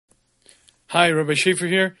Hi, Rabbi Schaefer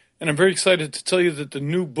here, and I'm very excited to tell you that the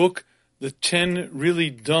new book, The 10 Really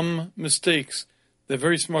Dumb Mistakes That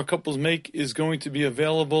Very Smart Couples Make, is going to be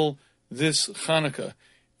available this Hanukkah.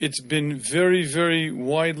 It's been very, very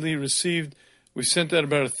widely received. We sent out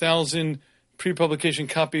about 1,000 pre-publication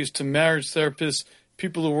copies to marriage therapists,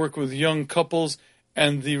 people who work with young couples,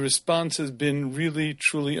 and the response has been really,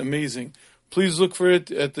 truly amazing. Please look for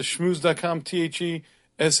it at the shmooze.com,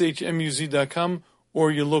 THESHMUZ.com, or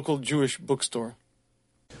your local Jewish bookstore.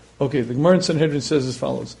 Okay, the Gemara in Sanhedrin says as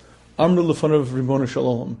follows. Amru lefanav Ribbono shel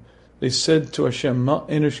olam. They said to Hashem, Ma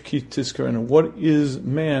enosh ki tizkarenu. What is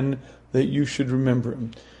man that you should remember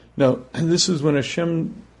him? Now, this is when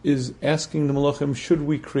Hashem is asking the Malachim, should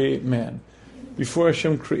we create man? Before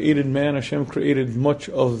Hashem created man, Hashem created much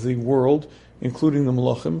of the world, including the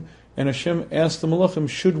Malachim, and Hashem asked the Malachim,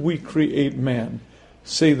 should we create man?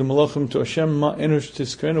 Say the Malachim to Hashem, Ma enosh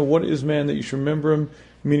tizkarenu. What is man that you should remember him?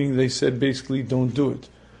 Meaning they said basically, don't do it.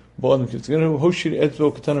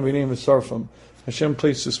 Hashem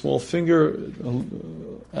placed a small finger,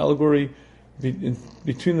 allegory,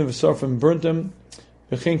 between the Vesarfim, burnt them.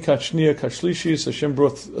 Hashem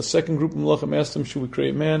brought a second group of Malachim, asked them, should we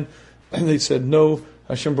create man? And they said no.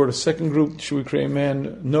 Hashem brought a second group, should we create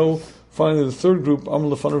man? No. Finally, the third group,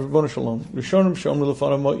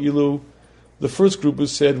 the first group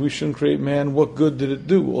was said, we shouldn't create man. What good did it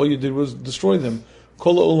do? All you did was destroy them.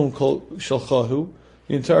 The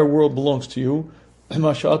entire world belongs to you.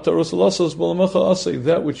 That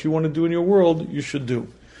which you want to do in your world, you should do.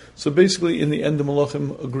 So basically, in the end, the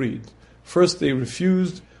Malachim agreed. First, they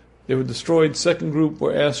refused. They were destroyed. Second group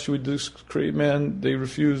were asked, should we create man? They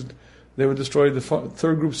refused. They were destroyed. The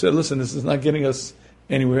third group said, listen, this is not getting us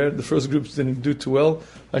anywhere. The first group didn't do too well.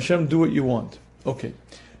 Hashem, do what you want. Okay.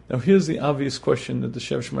 Now here's the obvious question that the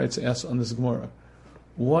Shev Shemites asks on this Gemara.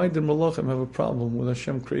 Why did Malachim have a problem with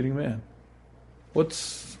Hashem creating man?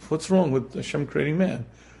 What's wrong with Hashem creating man?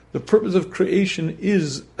 The purpose of creation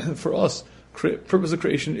is, for us, purpose of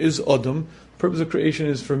creation is Adam. Purpose of creation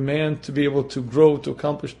is for man to be able to grow, to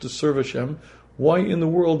accomplish, to serve Hashem. Why in the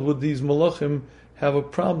world would these Malachim have a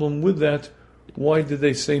problem with that? Why did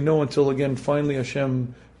they say no until, again, finally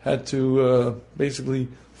Hashem had to basically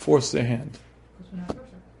force their hand?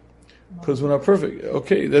 Because we're not perfect.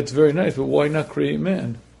 Okay, that's very nice, but why not create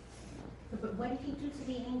man? But what did he do to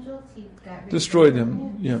the angels? He got rid destroyed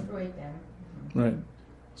them. Yeah. Destroyed them. Right.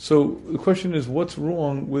 So the question is, what's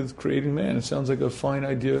wrong with creating man? It sounds like a fine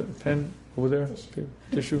idea. Pen over there?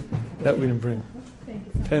 Tissue? That we didn't bring.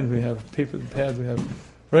 Pen we have. Paper, pad we have.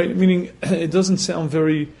 Right? Meaning, it doesn't sound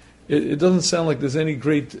very... It doesn't sound like there's any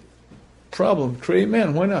great problem. Create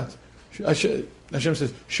man, why not? Hashem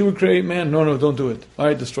says, should we create man? No, don't do it. All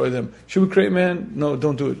right, destroy them. Should we create man? No,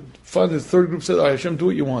 don't do it. Finally, the third group said, all right, Hashem, do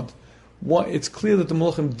what you want. Why? It's clear that the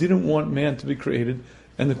Malachim didn't want man to be created,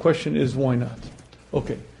 and the question is, why not?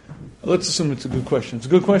 Okay, let's assume it's a good question. It's a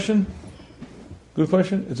good question? Good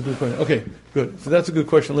question? It's a good question. Okay, good. If that's a good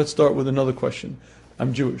question, let's start with another question.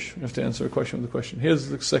 I'm Jewish. You have to answer a question with a question. Here's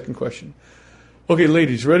the second question. Okay,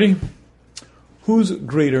 ladies, ready? Who's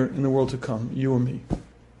greater in the world to come, you or me?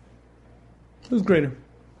 Who's greater?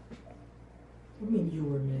 What do you mean, you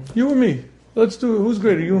or me? You or me. Let's do it. Who's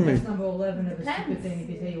greater, you or me? That's number 11 of a stupid thing if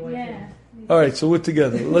you say you want to. All right, so we're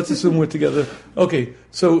together. Let's assume we're together. Okay,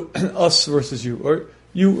 so us versus you, or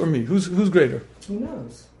you or me. Who's greater? Who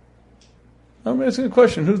knows? I'm asking a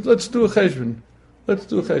question. Let's do a cheshbon. Let's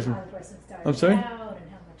do a cheshbon. I'm sorry?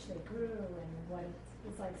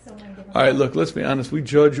 All right, look, let's be honest. We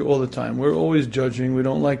judge all the time. We're always judging. We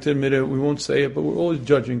don't like to admit it. We won't say it, but we're always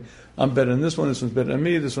judging. I'm better than this one's better than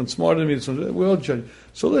me, this one's smarter than me, we're all judging.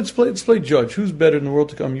 So let's play judge. Who's better in the world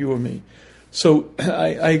to come, you or me? So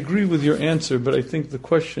I agree with your answer, but I think the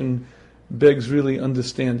question begs really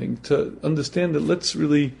understanding. To understand that, let's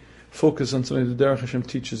really focus on something that Derech Hashem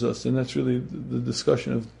teaches us, and that's really the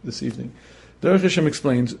discussion of this evening. Derech Hashem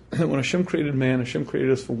explains that when Hashem created man, Hashem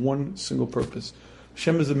created us for one single purpose.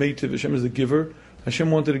 Hashem is the meitiv, Hashem is the giver. Hashem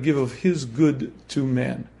wanted to give of His good to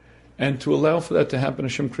man. And to allow for that to happen,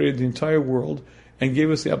 Hashem created the entire world and gave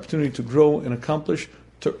us the opportunity to grow and accomplish,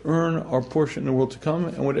 to earn our portion in the world to come.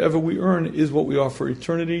 And whatever we earn is what we are for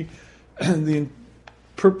eternity. And the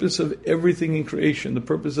purpose of everything in creation, the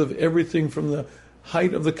purpose of everything from the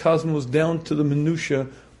height of the cosmos down to the minutiae,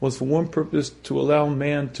 was for one purpose: to allow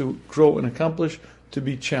man to grow and accomplish, to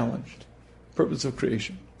be challenged. Purpose of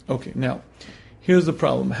creation. Okay, now, here's the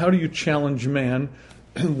problem. How do you challenge man?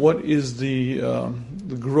 What is the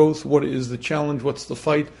growth? What is the challenge? What's the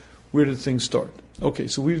fight? Where did things start? Okay,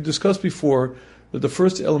 so we've discussed before that the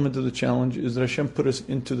first element of the challenge is that Hashem put us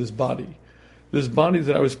into this body. This body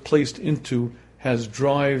that I was placed into has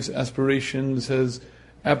drives, aspirations, has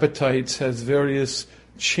appetites, has various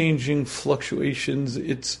changing fluctuations.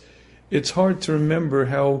 It's hard to remember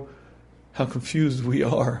how confused we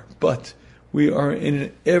are, but we are in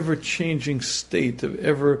an ever-changing state of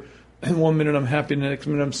ever. One minute I'm happy, the next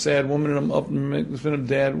minute I'm sad. One minute I'm up, the next minute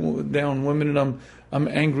I'm down. One minute I'm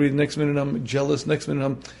angry, the next minute I'm jealous. Next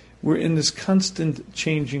minute we're in this constant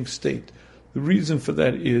changing state. The reason for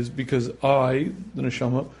that is because I, the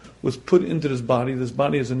neshama, was put into this body. This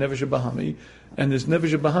body is a nefesh bahami, and this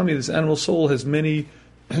nefesh bahami, this animal soul, has many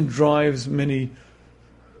drives, many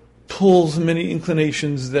pulls, many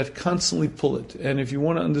inclinations that constantly pull it. And if you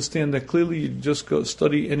want to understand that clearly, you just go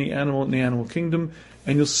study any animal in the animal kingdom,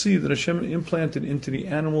 and you'll see that Hashem implanted into the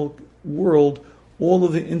animal world all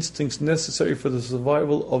of the instincts necessary for the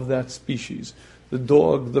survival of that species. The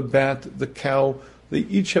dog, the bat, the cow, they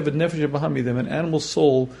each have a nefesh bahami, they have an animal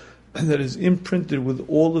soul that is imprinted with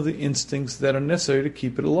all of the instincts that are necessary to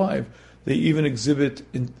keep it alive. They even exhibit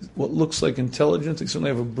what looks like intelligence. They certainly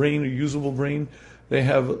have a brain, a usable brain. They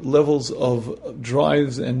have levels of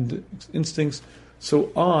drives and instincts.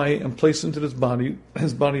 So I am placed into this body.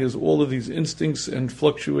 His body has all of these instincts and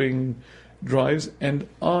fluctuating drives, and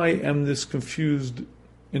I am this confused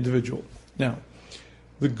individual. Now,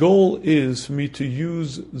 the goal is for me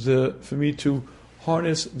to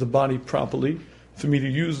harness the body properly, for me to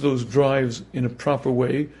use those drives in a proper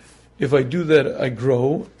way. If I do that, I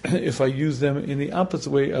grow. If I use them in the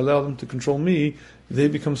opposite way, I allow them to control me, they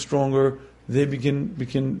become stronger, they begin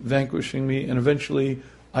vanquishing me, and eventually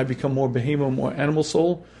I become more behemoth, more animal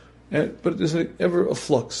soul. But there's ever a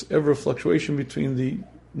fluctuation between the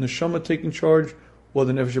neshama taking charge or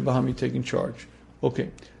the nefesh bahami taking charge.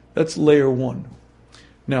 Okay, that's layer one.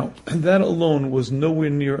 Now, that alone was nowhere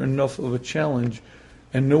near enough of a challenge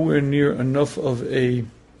and nowhere near enough of a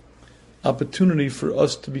opportunity for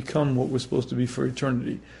us to become what we're supposed to be for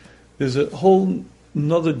eternity. There's a whole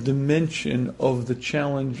another dimension of the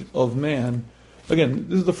challenge of man. Again,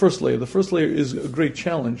 this is the first layer. The first layer is a great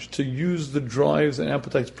challenge to use the drives and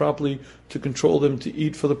appetites properly, to control them, to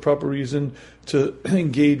eat for the proper reason, to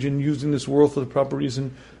engage in using this world for the proper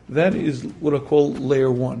reason. That is what I call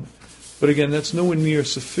layer one. But again, that's nowhere near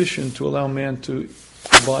sufficient to allow man to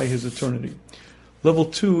buy his eternity. Level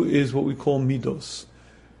two is what we call midos.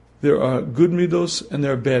 There are good midos and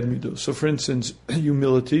there are bad midos. So for instance,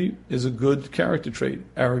 humility is a good character trait.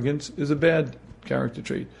 Arrogance is a bad character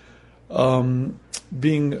trait.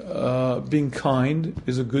 Being kind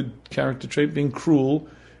is a good character trait. Being cruel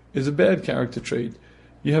is a bad character trait.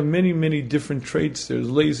 You have many, many different traits.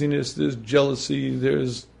 There's laziness, there's jealousy,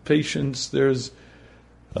 there's patience, there's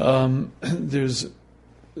a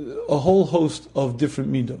whole host of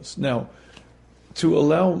different midos. Now, to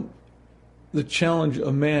allow the challenge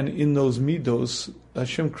of man in those midos,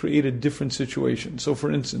 Hashem created different situations. So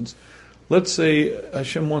for instance, let's say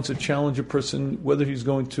Hashem wants to challenge a person whether he's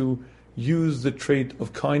going to use the trait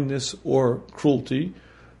of kindness or cruelty.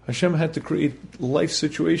 Hashem had to create life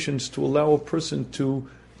situations to allow a person to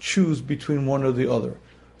choose between one or the other.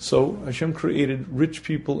 So Hashem created rich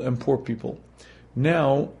people and poor people.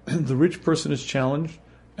 Now the rich person is challenged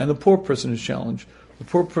and the poor person is challenged. The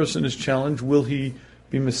poor person is challenged. Will he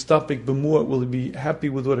be mistapik b'mu'at? Will he be happy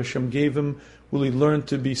with what Hashem gave him? Will he learn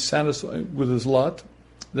to be satisfied with his lot?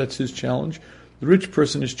 That's his challenge. The rich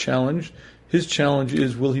person is challenged. His challenge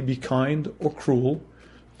is, will he be kind or cruel?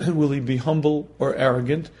 Will he be humble or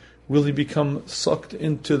arrogant? Will he become sucked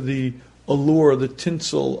into the allure, the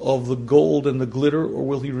tinsel of the gold and the glitter, or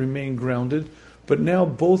will he remain grounded? But now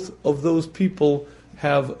both of those people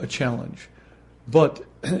have a challenge. But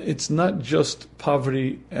it's not just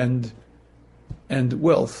poverty and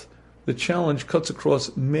wealth. The challenge cuts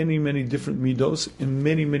across many, many different midos in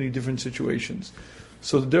many, many different situations.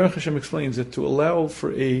 So the Derech Hashem explains that to allow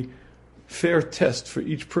for a fair test for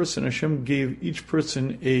each person, Hashem gave each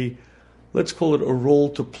person a, let's call it a role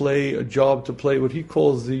to play, a job to play, what he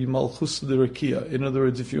calls the Malchus Derekia. In other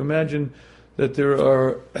words, if you imagine that there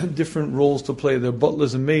are different roles to play, there are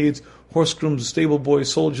butlers and maids, horse grooms, stable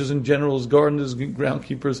boys, soldiers and generals, gardeners,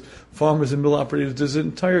 groundkeepers, farmers and mill operators. There's an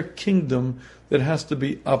entire kingdom that has to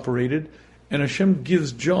be operated, and Hashem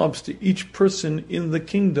gives jobs to each person in the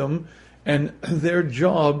kingdom, and their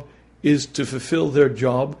job is to fulfill their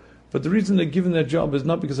job. But the reason they're given that job is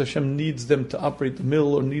not because Hashem needs them to operate the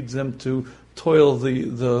mill or needs them to toil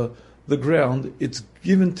the ground. It's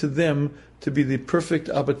given to them to be the perfect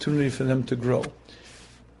opportunity for them to grow.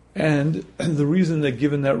 And the reason they're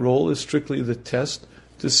given that role is strictly the test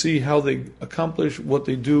to see how they accomplish what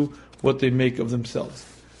they do, what they make of themselves.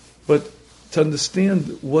 But to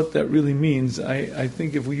understand what that really means, I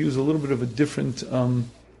think if we use a little bit of a different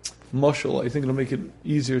mushal. I think it'll make it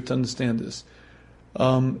easier to understand this.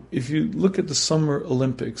 If you look at the Summer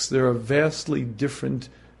Olympics, there are vastly different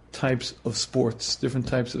types of sports, different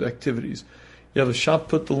types of activities. You have a shot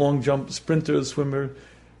put, the long jump, the sprinter, the swimmer.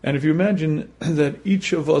 And if you imagine that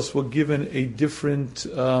each of us were given a different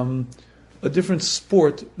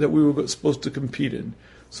sport that we were supposed to compete in.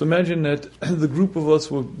 So imagine that the group of us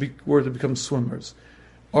were to become swimmers.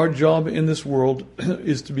 Our job in this world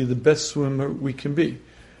is to be the best swimmer we can be.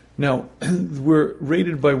 Now, we're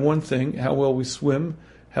rated by one thing, how well we swim,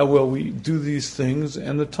 how well we do these things,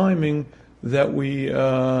 and the timing that we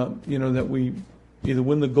either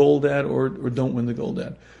win the gold at or don't win the gold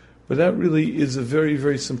at. But that really is a very,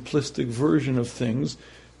 very simplistic version of things,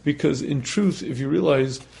 because in truth, if you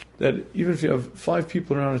realize that even if you have 5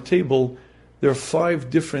 people around a table, there are 5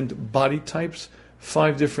 different body types,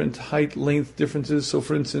 5 different height, length differences. So,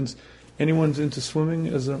 for instance, anyone's into swimming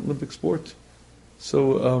as an Olympic sport?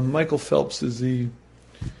 So Michael Phelps is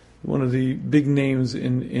one of the big names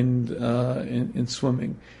in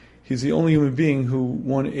swimming. He's the only human being who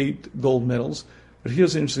won 8 gold medals. But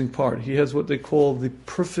here's the interesting part. He has what they call the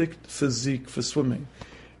perfect physique for swimming.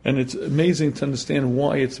 And it's amazing to understand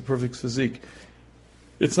why it's the perfect physique.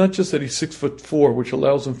 It's not just that he's 6'4", which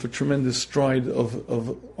allows him for tremendous stride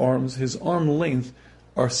of arms. His arm length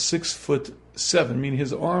are 6'7", meaning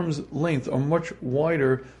his arm's length are much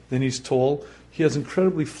wider than he's tall. He has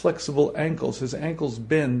incredibly flexible ankles. His ankles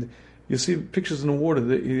bend. You see pictures in the water.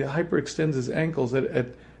 He hyperextends his ankles at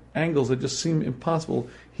angles that just seem impossible.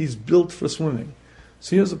 He's built for swimming.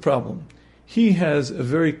 So here's the problem. He has a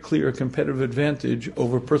very clear competitive advantage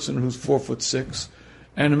over a person who's 4'6".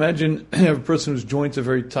 And imagine you have a person whose joints are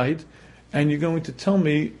very tight, and you're going to tell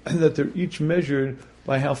me that they're each measured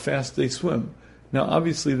by how fast they swim. Now,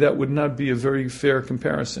 obviously, that would not be a very fair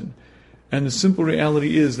comparison. And the simple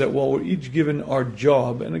reality is that while we're each given our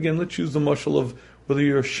job, and again, let's use the mushal of whether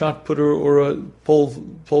you're a shot putter or a pole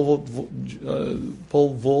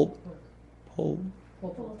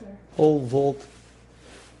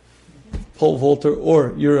vaulter,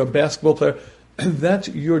 or you're a basketball player, that's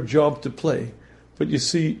your job to play. But you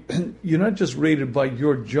see, you're not just rated by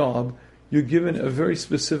your job, you're given a very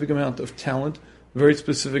specific amount of talent, a very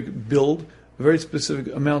specific build, a very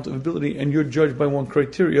specific amount of ability, and you're judged by one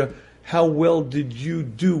criteria: how well did you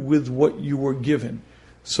do with what you were given?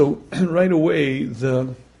 So right away,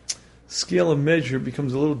 the scale of measure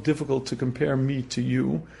becomes a little difficult to compare me to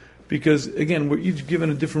you, because again, we're each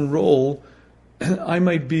given a different role. I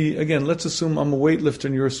might be, again, let's assume I'm a weightlifter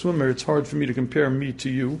and you're a swimmer. It's hard for me to compare me to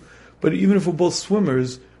you. But even if we're both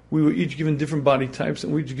swimmers, we were each given different body types,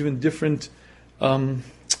 and we were each given different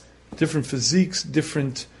physiques,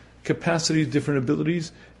 different capacities, different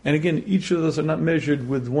abilities. And again, each of us are not measured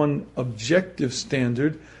with one objective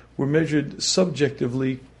standard. We're measured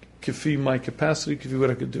subjectively, kifi my capacity, kifi what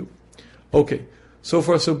I could do. Okay, so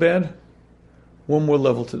far so bad? One more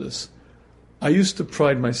level to this. I used to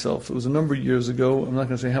pride myself, it was a number of years ago, I'm not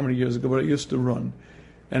going to say how many years ago, but I used to run.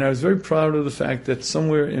 And I was very proud of the fact that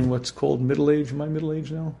somewhere in what's called middle age, am I middle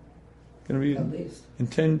age now? Going to be At least. in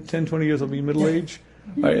 10, 20 years I'll be middle age?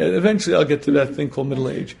 All right, eventually I'll get to that thing called middle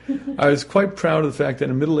age. I was quite proud of the fact that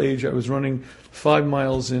in middle age I was running 5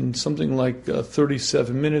 miles in something like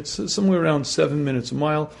 37 minutes, somewhere around 7 minutes a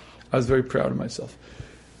mile. I was very proud of myself.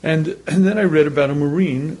 And then I read about a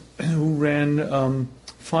Marine who ran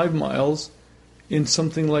 5 miles in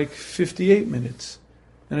something like 58 minutes.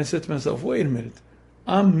 And I said to myself, wait a minute,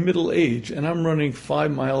 I'm middle age and I'm running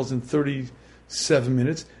 5 miles in 37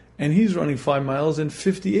 minutes, and he's running 5 miles in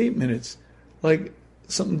 58 minutes. Like,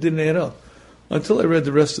 something didn't add up. Until I read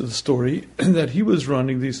the rest of the story, that he was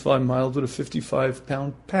running these 5 miles with a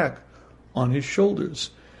 55-pound pack on his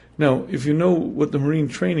shoulders. Now, if you know what the Marine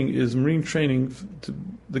training is,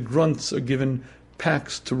 the grunts are given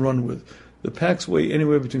packs to run with. The packs weigh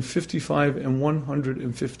anywhere between 55 and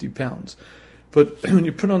 150 pounds. But when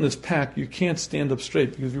you put on this pack, you can't stand up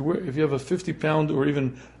straight, because if you have a 50-pound or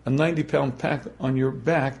even a 90-pound pack on your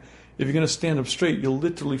back, if you're going to stand up straight, you'll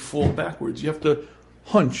literally fall backwards. You have to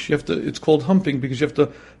hunch. It's called humping, because you have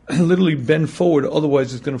to literally bend forward.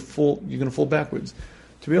 Otherwise, you're going to fall backwards.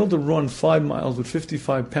 To be able to run 5 miles with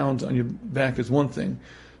 55 pounds on your back is one thing.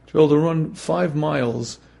 To be able to run 5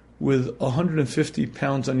 miles with 150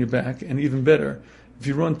 pounds on your back, and even better, if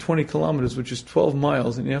you run 20 kilometers, which is 12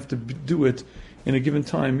 miles, and you have to do it in a given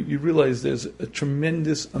time, you realize there's a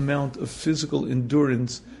tremendous amount of physical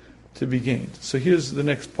endurance to be gained. So here's the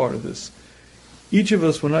next part of this. Each of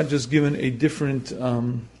us were not just given a different,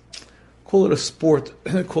 call it a sport,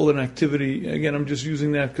 call it an activity. Again, I'm just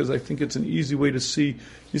using that because I think it's an easy way to see.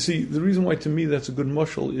 You see, the reason why to me that's a good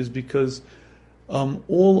mushal is because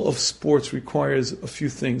all of sports requires a few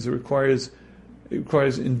things. It requires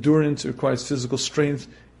endurance, it requires physical strength,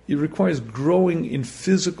 it requires growing in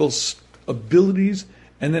physical abilities,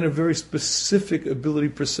 and then a very specific ability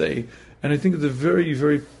per se. And I think it's a very,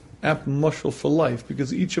 very apt mushal for life,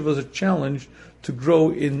 because each of us are challenged to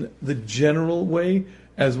grow in the general way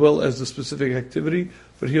as well as the specific activity.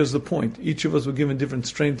 But here's the point. Each of us were given different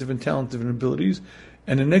strengths, different talents, different abilities.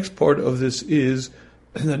 And the next part of this is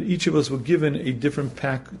that each of us were given a different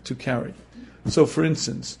pack to carry. So, for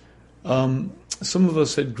instance, some of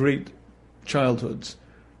us had great childhoods.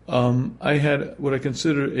 I had what I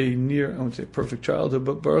consider a near, I wouldn't say perfect childhood,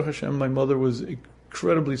 but Baruch Hashem, my mother was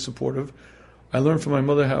incredibly supportive. I learned from my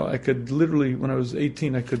mother how I could literally, when I was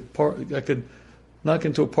 18, I could knock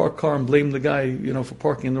into a parked car and blame the guy, for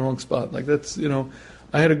parking in the wrong spot. Like that's,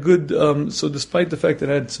 I had a good, so despite the fact that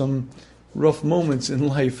I had some rough moments in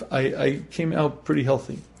life, I came out pretty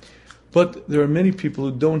healthy. But there are many people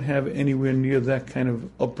who don't have anywhere near that kind of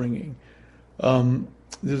upbringing.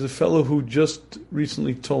 There's a fellow who just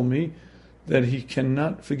recently told me that he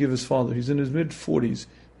cannot forgive his father. He's in his mid-40s.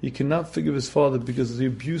 He cannot forgive his father because of the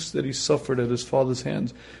abuse that he suffered at his father's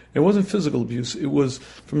hands. It wasn't physical abuse. It was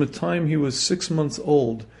from the time he was 6 months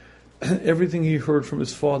old. Everything he heard from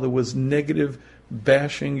his father was negative,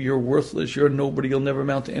 bashing. You're worthless. You're nobody. You'll never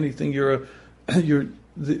amount to anything.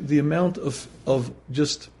 The amount of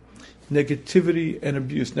just negativity and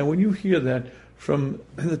abuse. Now, when you hear that from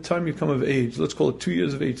the time you come of age, let's call it 2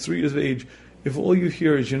 years of age, 3 years of age, if all you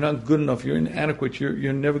hear is you're not good enough, you're inadequate,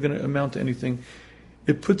 you're never going to amount to anything,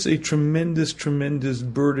 it puts a tremendous, tremendous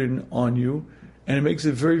burden on you, and it makes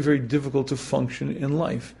it very, very difficult to function in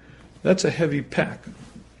life. That's a heavy pack.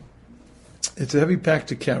 It's a heavy pack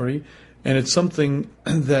to carry, and it's something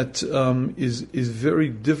that is very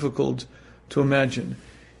difficult to imagine.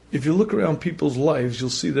 If you look around people's lives, you'll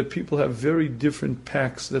see that people have very different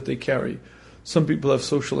packs that they carry. Some people have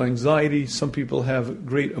social anxiety. Some people have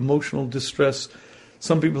great emotional distress.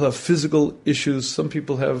 Some people have physical issues. Some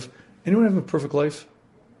people have... Anyone have a perfect life?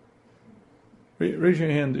 Raise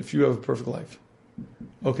your hand if you have a perfect life.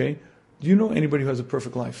 Okay. Do you know anybody who has a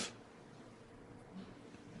perfect life?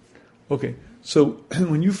 Okay. So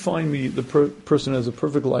when you find me the person who has a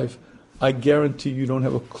perfect life, I guarantee you don't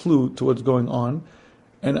have a clue to what's going on.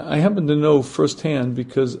 And I happen to know firsthand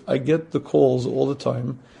because I get the calls all the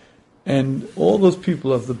time. And all those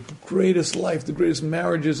people have the greatest life, the greatest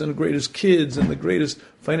marriages, and the greatest kids, and the greatest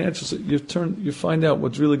financial. You find out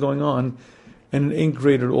what's really going on, and it ain't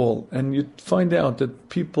great at all. And you find out that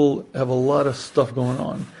people have a lot of stuff going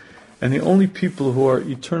on, and the only people who are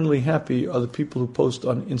eternally happy are the people who post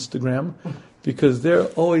on Instagram, because they're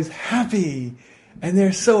always happy. And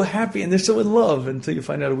they're so happy and they're so in love until you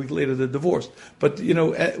find out a week later they're divorced. But,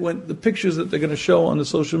 when the pictures that they're going to show on the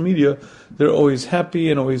social media, they're always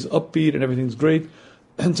happy and always upbeat and everything's great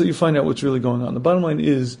until you find out what's really going on. The bottom line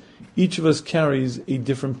is each of us carries a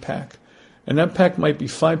different pack. And that pack might be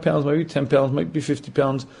 5 pounds, might be 10 pounds, might be 50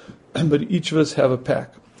 pounds, but each of us have a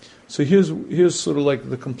pack. So here's sort of like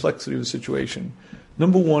the complexity of the situation.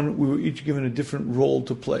 Number one, we were each given a different role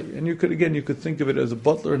to play. And you could think of it as a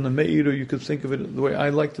butler and a maid, or you could think of it, the way I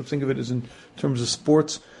like to think of it is in terms of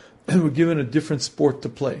sports. We're given a different sport to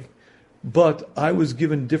play. But I was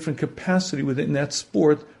given different capacity within that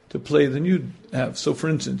sport to play than you have. So for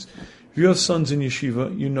instance, if you have sons in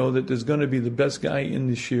yeshiva, you know that there's going to be the best guy in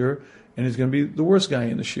the shir, and there's going to be the worst guy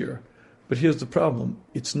in the shir. But here's the problem.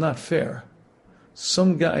 It's not fair.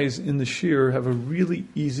 Some guys in the shir have a really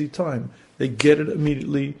easy time. They get it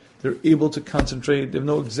immediately. They're able to concentrate. They have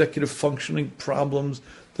no executive functioning problems.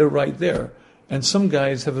 They're right there. And some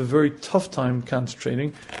guys have a very tough time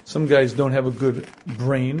concentrating. Some guys don't have a good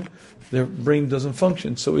brain. Their brain doesn't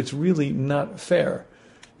function. So it's really not fair.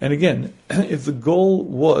 And again, if the goal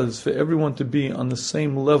was for everyone to be on the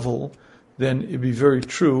same level, then it'd be very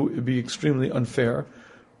true. It'd be extremely unfair.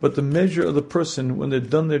 But the measure of the person when they've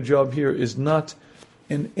done their job here is not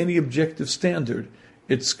in any objective standard.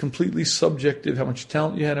 It's completely subjective, how much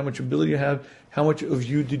talent you had, how much ability you have, how much of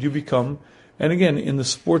you did you become. And again, in the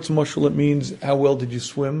sports mushal, it means how well did you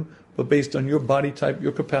swim, but based on your body type,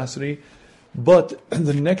 your capacity. But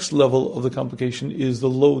the next level of the complication is the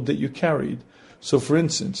load that you carried. So for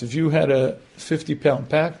instance, if you had a 50-pound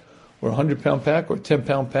pack, or a 100-pound pack, or a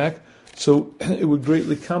 10-pound pack, so it would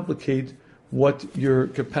greatly complicate what your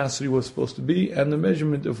capacity was supposed to be, and the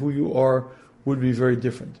measurement of who you are would be very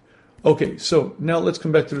different. Okay, so now let's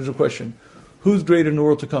come back to the original question. Who's greater in the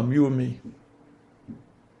world to come, you or me?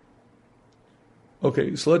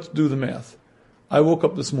 Okay, so let's do the math. I woke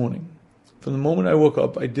up this morning. From the moment I woke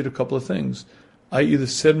up, I did a couple of things. I either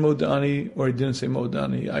said Modani or I didn't say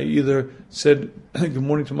Modani. I either said good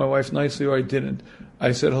morning to my wife nicely or I didn't.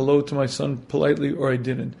 I said hello to my son politely or I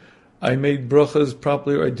didn't. I made brachas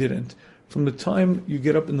properly or I didn't. From the time you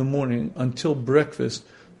get up in the morning until breakfast,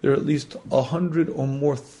 there are at least 100 or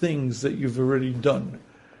more things that you've already done.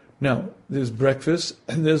 Now, there's breakfast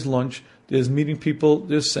and there's lunch, there's meeting people,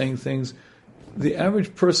 there's saying things. The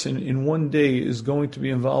average person in one day is going to be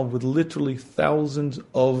involved with literally thousands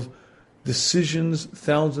of decisions,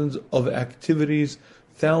 thousands of activities,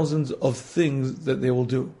 thousands of things that they will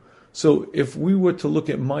do. So if we were to look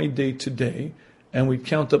at my day today, and we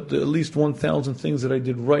count up at least 1,000 things that I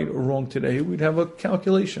did right or wrong today, we'd have a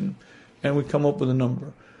calculation, and we'd come up with a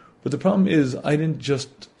number. But the problem is,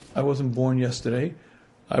 I wasn't born yesterday.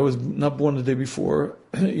 I was not born the day before.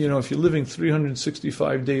 If you're living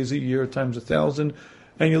 365 days a year times 1,000,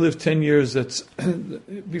 and you live 10 years, that's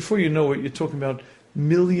before you know it, you're talking about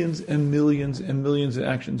millions and millions and millions of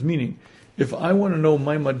actions. Meaning, if I want to know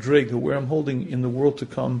my madrega, where I'm holding in the world to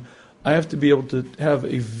come, I have to be able to have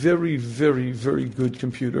a very, very, very good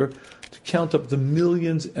computer to count up the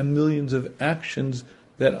millions and millions of actions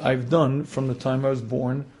that I've done from the time I was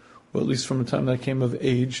born, or at least from the time that I came of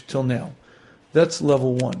age till now. That's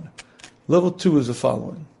level 1. Level 2 is the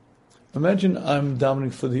following. Imagine I'm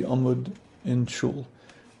davening for the Amud in Shul.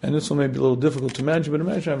 And this one may be a little difficult to imagine, but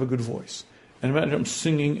imagine I have a good voice. And imagine I'm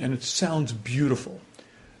singing and it sounds beautiful.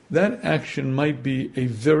 That action might be a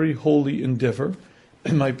very holy endeavor.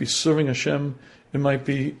 It might be serving Hashem. It might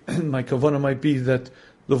be, my kavanah might be that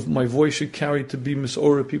my voice should carry to be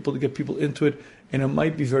misora people, to get people into it, and it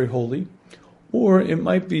might be very holy. Or it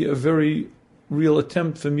might be a very real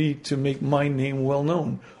attempt for me to make my name well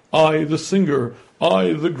known. I, the singer,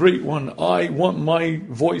 I, the great one, I want my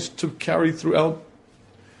voice to carry throughout.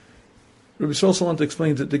 Rabbi Salant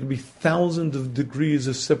explains that there could be thousands of degrees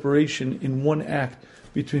of separation in one act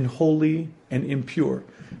between holy and impure.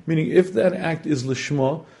 Meaning, if that act is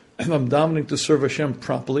lishma, if I'm davening to serve Hashem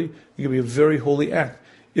properly, it can be a very holy act.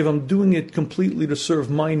 If I'm doing it completely to serve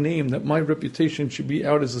my name, that my reputation should be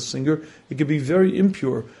out as a singer, it can be very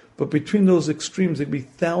impure. But between those extremes, there can be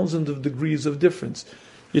thousands of degrees of difference.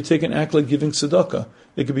 You take an act like giving tzedakah.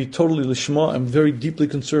 It could be totally lishma. I'm very deeply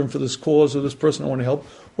concerned for this cause or this person I want to help.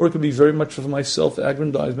 Or it could be very much for my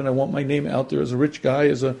self-aggrandizement. I want my name out there as a rich guy,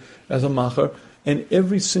 as a macher. And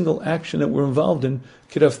every single action that we're involved in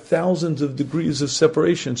could have thousands of degrees of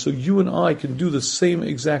separation. So you and I can do the same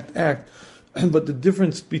exact act, but the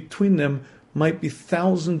difference between them might be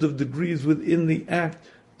thousands of degrees within the act,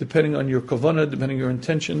 depending on your kavanah, depending on your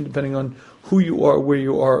intention, depending on who you are, where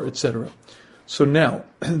you are, etc. So now,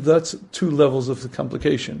 that's 2 levels of the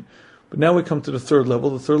complication. But now we come to the 3rd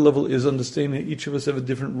level. The 3rd level is understanding that each of us have a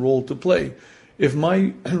different role to play. If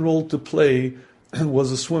my role to play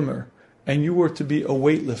was a swimmer, and you were to be a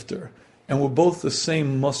weightlifter, and we're both the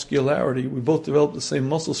same muscularity, we both develop the same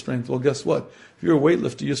muscle strength, well, guess what? If you're a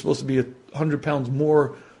weightlifter, you're supposed to be 100 pounds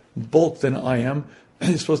more bulk than I am.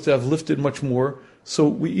 You're supposed to have lifted much more. So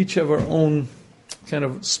we each have our own kind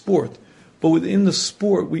of sport. But within the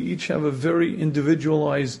sport, we each have a very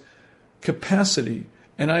individualized capacity.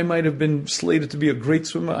 And I might have been slated to be a great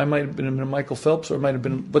swimmer. I might have been a Michael Phelps, or I might have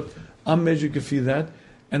been, but I'm measured to that.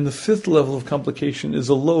 And the 5th level of complication is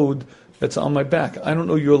a load that's on my back. I don't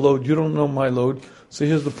know your load. You don't know my load. So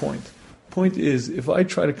here's the point. Point is, if I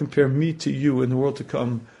try to compare me to you in the world to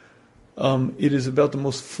come, it is about the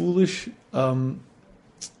most foolish.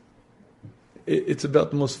 It's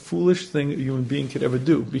about the most foolish thing a human being could ever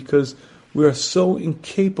do, because we are so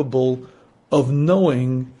incapable of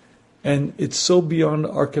knowing, and it's so beyond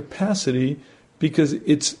our capacity, because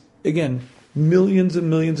it's, again, millions and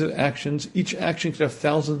millions of actions. Each action could have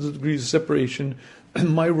thousands of degrees of separation.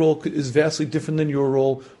 My role is vastly different than your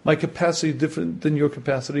role. My capacity is different than your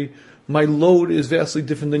capacity. My load is vastly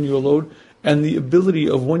different than your load. And the ability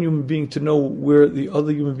of one human being to know where the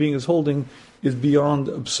other human being is holding is beyond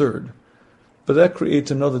absurd. But that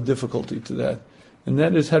creates another difficulty to that. And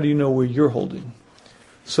that is, how do you know where you're holding?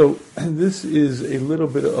 So this is a little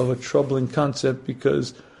bit of a troubling concept,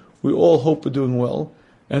 because we all hope we're doing well.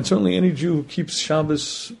 And certainly any Jew who keeps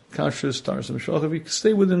Shabbos, Kashrus, Stars, and Mishloach, if you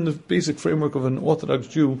stay within the basic framework of an Orthodox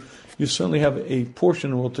Jew, you certainly have a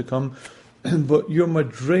portion of the world to come. But your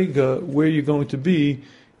madrega, where you're going to be,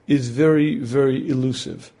 is very, very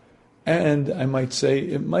elusive. And I might say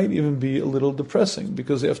it might even be a little depressing,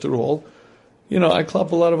 because after all, I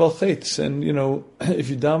clap a lot of al-chaitz, and, if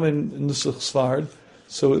you daven Nusach Sfard,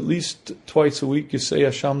 so at least twice a week you say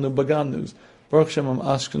Hashamnu Baganus. Baruch Hashem, I'm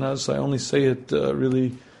Ashkenaz, so I only say it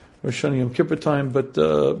really Rosh Hashanah Yom Kippur time, but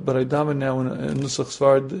I daven now in Nusach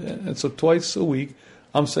Sfard, and so twice a week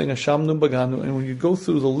I'm saying Hashamnu Baganu, and when you go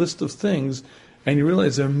through the list of things, and you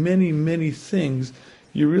realize there are many, many things,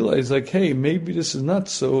 you realize like, hey, maybe this is not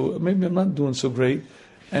so, maybe I'm not doing so great,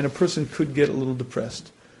 and a person could get a little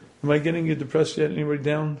depressed. Am I getting you depressed yet? Anybody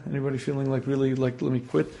down? Anybody feeling like really like, let me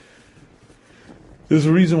quit? There's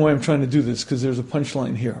a reason why I'm trying to do this, because there's a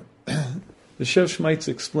punchline here. The Shev Shmaitz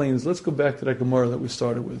explains, let's go back to that Gemara that we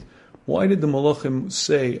started with. Why did the Malachim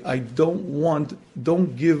say,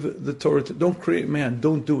 don't give the Torah, don't create man,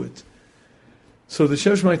 don't do it? So the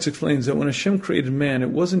Shev Shmaitz explains that when Hashem created man, it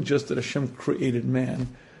wasn't just that Hashem created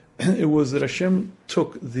man, it was that Hashem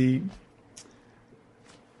took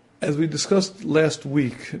as we discussed last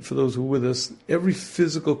week, for those who were with us, every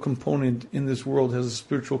physical component in this world has a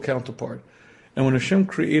spiritual counterpart. And when Hashem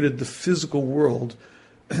created the physical world,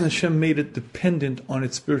 Hashem made it dependent on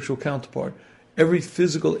its spiritual counterpart. Every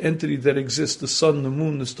physical entity that exists, the sun, the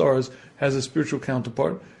moon, the stars, has a spiritual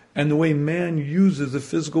counterpart. And the way man uses the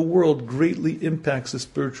physical world greatly impacts the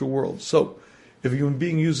spiritual world. So, if a human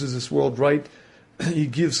being uses this world right, he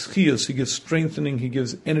gives chiyus, he gives strengthening, he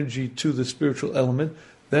gives energy to the spiritual element.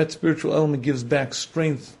 That spiritual element gives back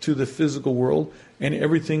strength to the physical world, and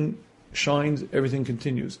everything shines, everything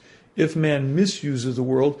continues. If man misuses the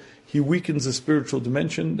world, he weakens the spiritual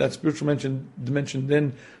dimension. That spiritual dimension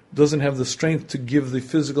then doesn't have the strength to give the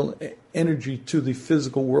physical energy to the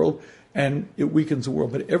physical world, and it weakens the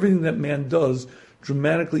world. But everything that man does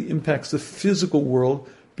dramatically impacts the physical world,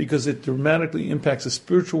 because it dramatically impacts the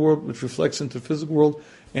spiritual world, which reflects into the physical world,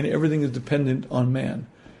 and everything is dependent on man.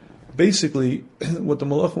 Basically, what the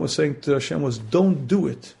Malachim was saying to Hashem was, don't do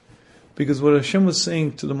it. Because what Hashem was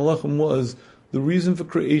saying to the Malachim was, the reason for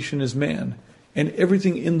creation is man. And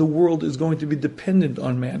everything in the world is going to be dependent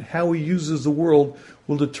on man. How he uses the world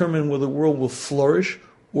will determine whether the world will flourish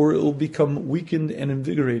or it will become weakened and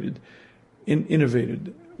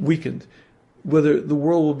weakened. Whether the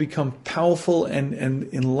world will become powerful and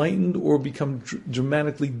enlightened or become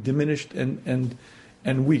dramatically diminished and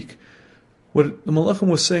weak. What the Malachim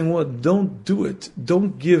was saying was, don't do it.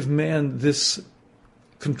 Don't give man this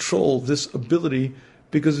control, this ability,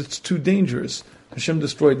 because it's too dangerous. Hashem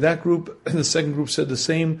destroyed that group, and the second group said the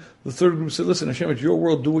same. The third group said, listen, Hashem, it's your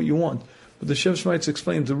world, do what you want. But the Shev Shmaitz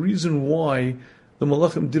explained the reason why the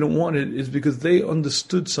Malachim didn't want it is because they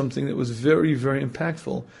understood something that was very, very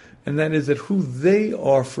impactful, and that is that who they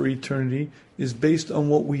are for eternity is based on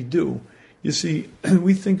what we do. You see,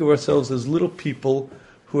 we think of ourselves as little people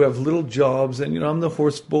who have little jobs, and I'm the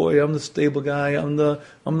horse boy, I'm the stable guy, I'm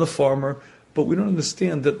the farmer, but we don't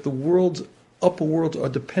understand that the upper worlds are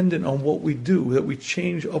dependent on what we do, that we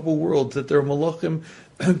change upper worlds, that there are malachim,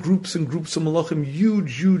 groups and groups of malachim,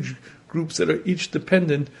 huge groups that are each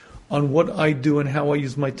dependent on what I do and how I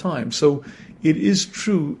use my time. So it is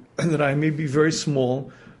true that I may be very small,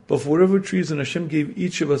 but for whatever reason, Hashem gave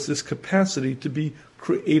each of us this capacity to be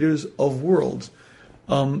creators of worlds.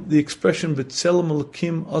 The expression "B'tselem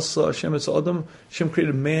Elokim Asa Hashem es Adam," Hashem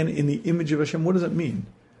created man in the image of Hashem. What does that mean?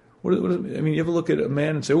 What does it mean? I mean, you ever look at a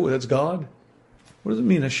man and say, "Oh, that's God"? What does it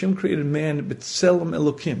mean? Hashem created man "B'tselem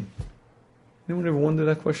Elokim." Anyone ever wonder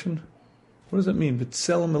that question? What does that mean?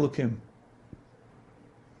 "B'tselem Elokim."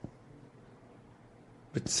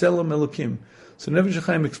 B'tselem Elokim. So Nefesh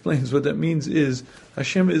HaChaim explains what that means is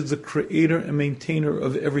Hashem is the creator and maintainer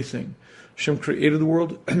of everything. Hashem created the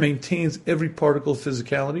world, maintains every particle of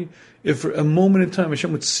physicality. If for a moment in time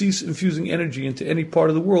Hashem would cease infusing energy into any part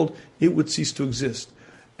of the world, it would cease to exist.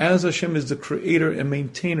 As Hashem is the creator and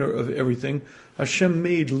maintainer of everything, Hashem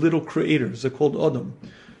made little creators. They're called Adam.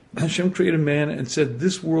 Hashem created man and said,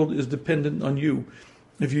 this world is dependent on you.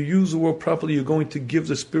 If you use the world properly, you're going to give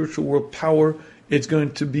the spiritual world power. It's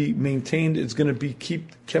going to be maintained. It's going to be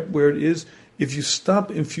kept where it is. If you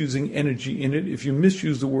stop infusing energy in it, if you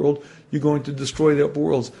misuse the world, you're going to destroy the upper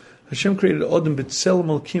worlds. Hashem created Adam b'tselem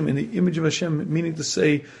Elokim, in the image of Hashem, meaning to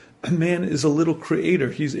say, man is a little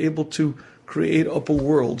creator. He's able to create upper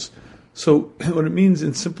worlds. So what it means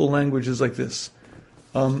in simple language is like this.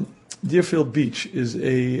 Deerfield Beach is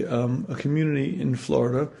a community in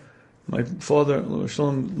Florida. My father,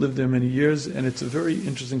 Shalom, lived there many years, and it's a very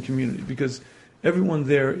interesting community because everyone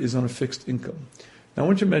there is on a fixed income. Now, I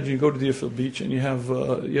want you to imagine you go to Deerfield Beach and you have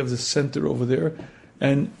this center over there,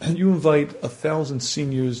 and you invite 1,000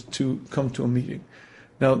 seniors to come to a meeting.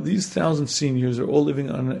 Now, these 1,000 seniors are all living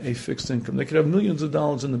on a fixed income. They could have millions of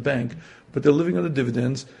dollars in the bank, but they're living on the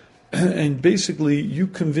dividends, and basically you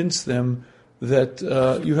convince them that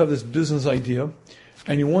you have this business idea,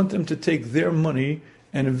 and you want them to take their money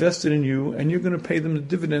and invest it in you, and you're going to pay them the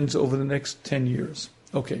dividends over the next 10 years.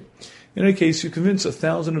 Okay. In any case, you convince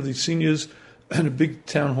 1,000 of these seniors at a big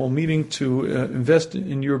town hall meeting to invest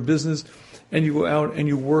in your business, and you go out and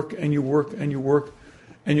you work and you work and you work,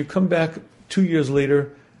 and you come back 2 years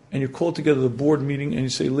later and you call together the board meeting and you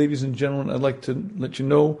say, ladies and gentlemen, I'd like to let you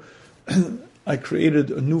know I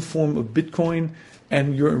created a new form of Bitcoin,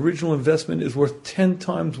 and your original investment is worth 10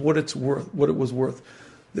 times what it was worth.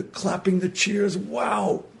 They're clapping the cheers,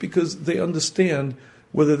 wow, because they understand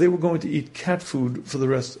whether they were going to eat cat food for the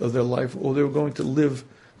rest of their life or they were going to live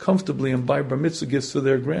comfortably and buy bar mitzvah gifts to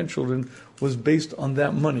their grandchildren was based on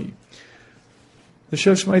that money. The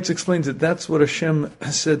Shev Shmaitz explains that that's what Hashem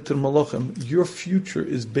said to the Malachim. Your future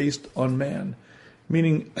is based on man,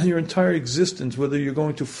 meaning your entire existence, whether you're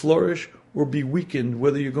going to flourish or be weakened,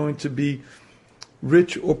 whether you're going to be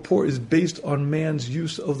rich or poor, is based on man's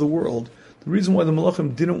use of the world. The reason why the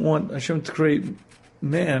Malachim didn't want Hashem to create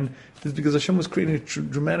man is because Hashem was creating a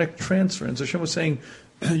dramatic transference. Hashem was saying,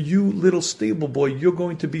 you little stable boy, you're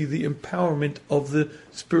going to be the empowerment of the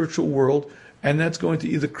spiritual world, and that's going to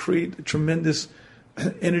either create a tremendous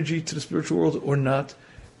energy to the spiritual world or not.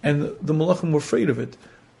 And the Malachim were afraid of it.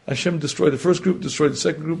 Hashem destroyed the first group, destroyed the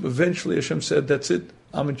second group. Eventually Hashem said, that's it,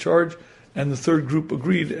 I'm in charge. And the third group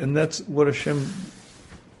agreed, and that's what Hashem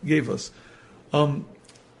gave us.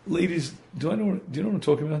 Ladies, do you know what I'm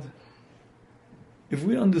talking about? If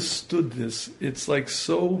we understood this, it's like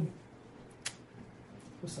so...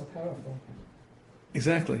 It's so powerful.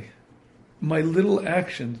 Exactly. My little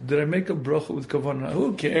actions. Did I make a bracha with kavanah?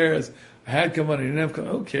 Who cares? I had kavanah, I didn't have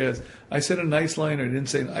kavanah. Who cares? I said a nice line, or I didn't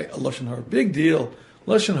say a lashon hara. Big deal.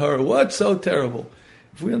 Lashon hara. What's so terrible?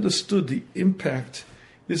 If we understood the impact...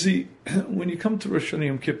 You see, when you come to Rosh Hashanah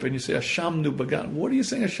Yom Kippur and you say, Hashamnu Bagan, what are you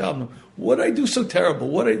saying, Hashamnu? What did I do so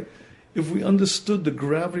terrible? If we understood the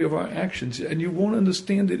gravity of our actions, and you won't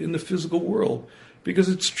understand it in the physical world, because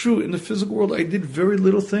it's true, in the physical world, I did very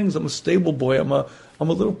little things. I'm a stable boy. I'm a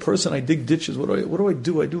little person. I dig ditches. What do I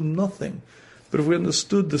do? I do nothing. But if we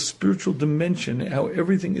understood the spiritual dimension, how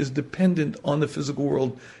everything is dependent on the physical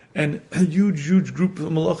world, and a huge, huge group of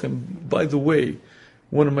malachim. By the way,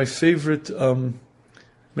 one of my favorite...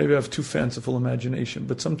 maybe I have too fanciful imagination,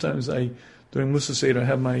 but sometimes during Musa Seder, I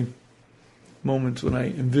have my moments when I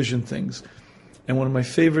envision things. And one of my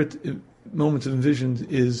favorite moments of envision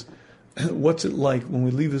is what's it like when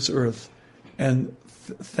we leave this earth and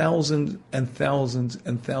thousands and thousands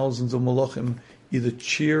and thousands of malachim either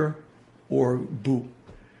cheer or boo.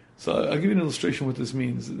 So I'll give you an illustration of what this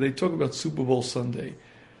means. They talk about Super Bowl Sunday.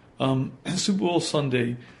 Super Bowl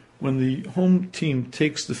Sunday, when the home team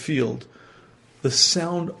takes the field, the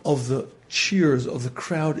sound of the cheers of the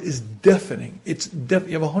crowd is deafening. You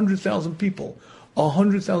have 100,000 people.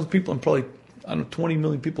 100,000 people and probably, 20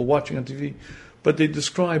 million people watching on TV. But they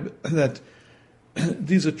describe that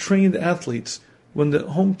these are trained athletes. When the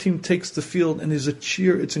home team takes the field and there's a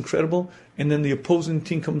cheer, it's incredible. And then the opposing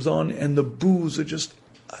team comes on and the boos are just...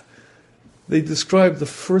 They describe the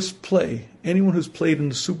first play. Anyone who's played in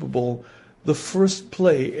the Super Bowl... The first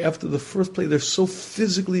play, after the first play, they're so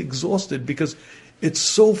physically exhausted because it's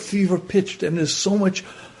so fever-pitched and there's so much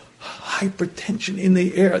hypertension in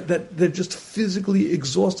the air that they're just physically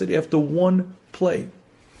exhausted after one play.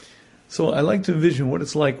 So I like to envision what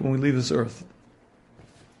it's like when we leave this earth.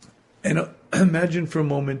 And imagine for a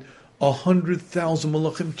moment 100,000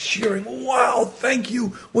 malachim cheering, wow, thank you,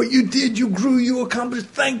 what you did, you grew, you accomplished,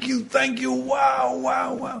 thank you, wow,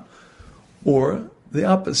 wow, wow. Or the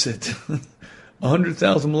opposite.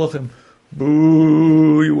 100,000 malachim,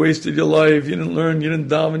 boo, you wasted your life, you didn't learn, you didn't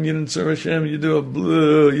daven, you didn't serve Hashem, you do a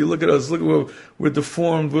blue, you look at us, look at we're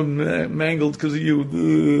deformed, we're mangled because of you.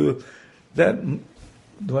 Bleh. That,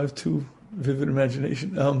 do I have too vivid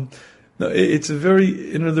imagination? No, it's a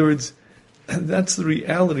very, in other words, that's the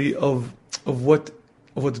reality of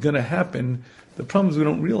what's going to happen. The problem is we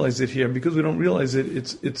don't realize it here. Because we don't realize it,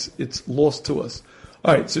 it's lost to us.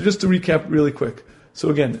 All right, so just to recap really quick. So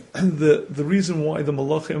again, the reason why the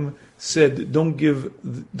Malachim said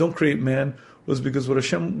don't create man was because what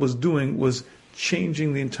Hashem was doing was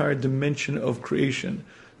changing the entire dimension of creation.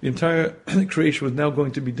 The entire creation was now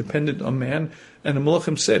going to be dependent on man, and the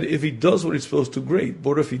Malachim said if he does what he's supposed to, great.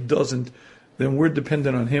 But if he doesn't, then we're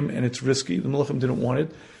dependent on him, and it's risky. The Malachim didn't want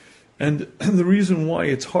it. And the reason why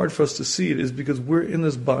it's hard for us to see it is because we're in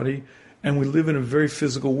this body, and we live in a very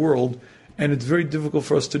physical world, and it's very difficult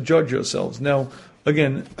for us to judge ourselves. Now,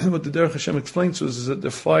 again, what the Derech Hashem explains to us is that there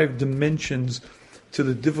are 5 dimensions to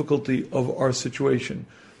the difficulty of our situation.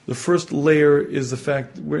 The first layer is the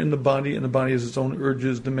fact that we're in the body, and the body has its own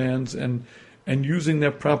urges, demands, and using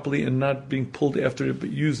that properly and not being pulled after it, but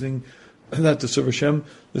using that to serve Hashem.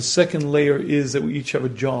 The second layer is that we each have a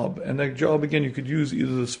job, and that job, again, you could use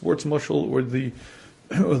either the sports muscle or the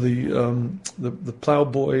plow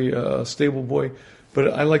boy, stable boy.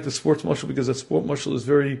 But I like the sports muscle because that sport muscle is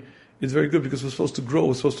very good because we're supposed to grow,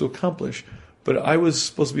 we're supposed to accomplish. But I was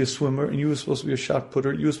supposed to be a swimmer, and you were supposed to be a shot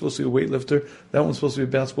putter, you were supposed to be a weightlifter, that one's supposed to be a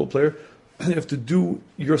basketball player. You have to do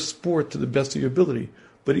your sport to the best of your ability.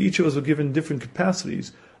 But each of us are given different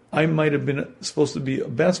capacities. I might have been supposed to be a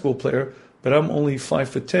basketball player, but I'm only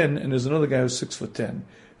 5'10", and there's another guy who's 6'10",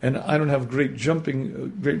 and I don't have great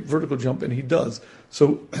vertical jump, and he does.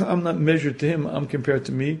 So I'm not measured to him. I'm compared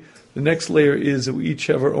to me. The next layer is that we each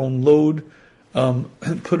have our own load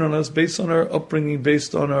put on us based on our upbringing,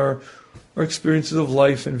 based on our experiences of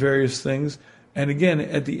life and various things. And again,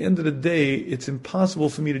 at the end of the day, it's impossible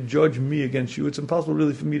for me to judge me against you. It's impossible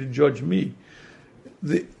really for me to judge me.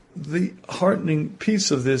 The heartening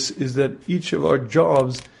piece of this is that each of our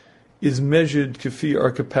jobs is measured kafi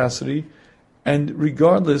our capacity, and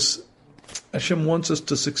regardless, Hashem wants us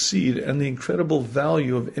to succeed, and the incredible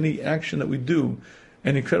value of any action that we do,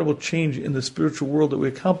 and incredible change in the spiritual world that we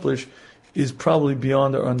accomplish is probably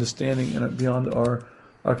beyond our understanding and beyond our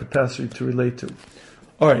capacity to relate to.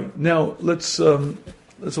 All right, now let's open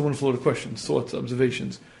the floor to questions, thoughts,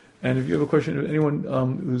 observations. And if you have a question, if anyone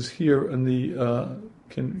who's here in the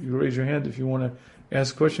can you raise your hand if you want to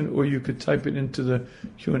ask a question, or you could type it into the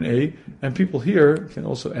Q&A. And people here can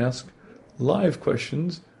also ask live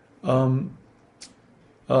questions. Okay,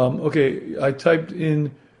 I typed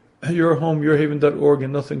in yourhaven.org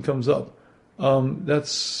and nothing comes up.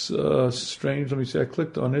 That's strange. Let me see. I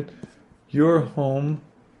clicked on it. Your home.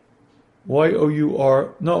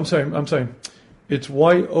 Y-O-U-R, no, I'm sorry. It's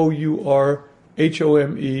Y-O-U-R-H-O-M-E,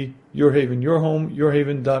 Your Haven,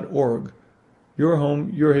 yourhaven.org.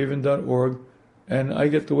 Yourhaven.org, and I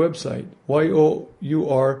get the website,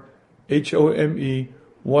 Y-O-U-R-H-O-M-E,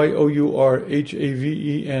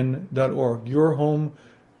 YOURHAVEN.org.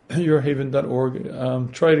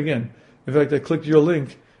 Yourhaven.org. Try it again. In fact, I clicked your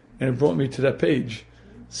link, and it brought me to that page.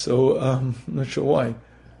 So, I'm not sure why.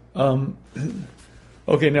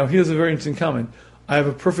 Okay, now here's a very interesting comment. I have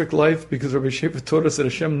a perfect life because Rabbi Shefa taught us that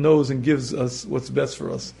Hashem knows and gives us what's best for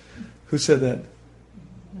us. Who said that?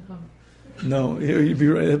 No,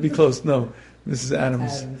 it'd be close. No, Mrs.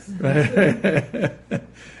 Adams. Right?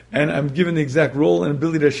 And I'm given the exact role and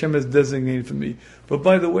ability that Hashem has designated for me. But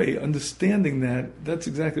by the way, understanding that's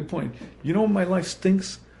exactly the point. You know, my life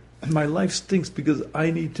stinks? My life stinks because I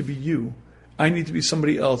need to be you. I need to be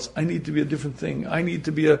somebody else. I need to be a different thing.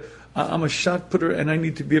 I'm a shot putter and I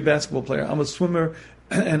need to be a basketball player. I'm a swimmer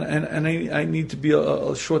and I need to be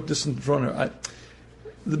a short distance runner.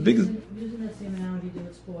 Using that same analogy to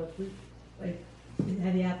with sports, like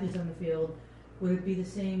had the athletes on the field, would it be the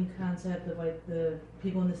same concept of like the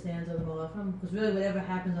people in the stands of the malachim? Because really, whatever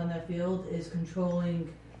happens on that field is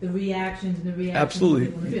controlling the reactions and the reactions. Absolutely,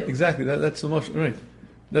 of the people in the field. Exactly. That's the most right.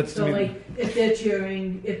 That's so like if they're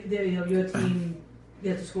cheering, if they're your team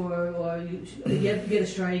gets a score or you get a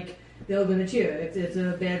strike, they're going to cheer. If it's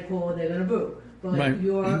a bad call, they're going to boo. But right.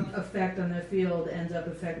 Your effect on their field ends up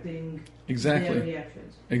affecting their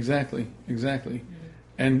reactions. Exactly. Mm-hmm.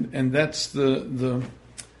 And that's the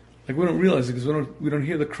like we don't realize it because we don't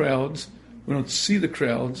hear the crowds, we don't see the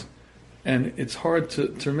crowds, and it's hard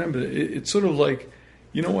to remember. It's sort of like,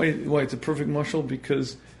 you know why it's a perfect mashal,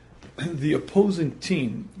 because the opposing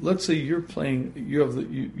team. Let's say you're playing,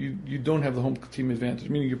 you don't have the home team advantage,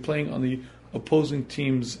 meaning you're playing on the opposing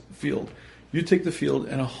team's field. You take the field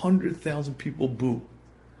and 100,000 people boo.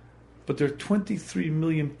 But there are 23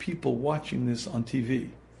 million people watching this on TV.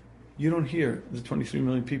 You don't hear the 23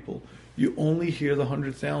 million people. You only hear the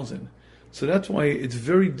 100,000. So that's why it's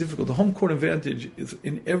very difficult. The home court advantage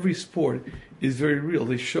in every sport is very real.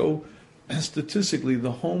 They show statistically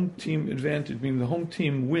the home team advantage, meaning the home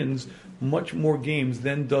team wins much more games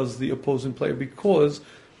than does the opposing player, because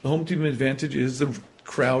the home team advantage is the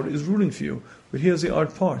crowd is rooting for you. But here's the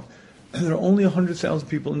odd part. There are only 100,000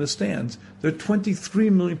 people in the stands. There are 23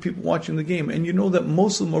 million people watching the game, and you know that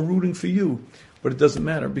most of them are rooting for you. But it doesn't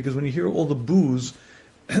matter, because when you hear all the boos,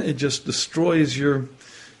 it just destroys you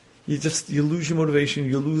lose your motivation,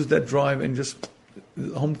 you lose that drive, and just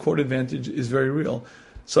the home court advantage is very real.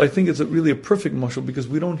 So I think it's really a perfect mashal, because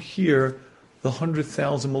we don't hear the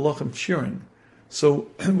 100,000 malachim cheering. So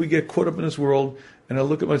we get caught up in this world, and I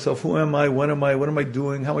look at myself, who am I, what am I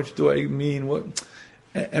doing, how much do I mean, what?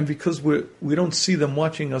 And because we don't see them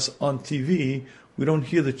watching us on TV, we don't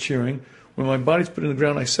hear the cheering. When my body's put in the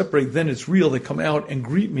ground, I separate, then it's real. They come out and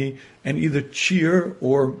greet me and either cheer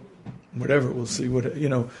or whatever. We'll see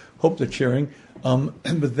hope they're cheering.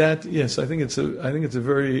 But that, yes, I think it's a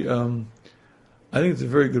very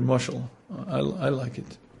good mashal. I like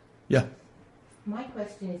it. Yeah. My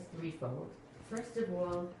question is threefold. First of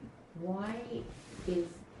all, why is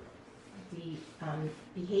the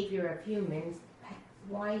behavior of humans,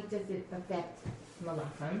 why does it affect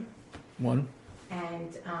malachim? One.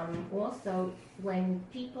 And also, when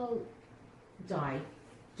people die,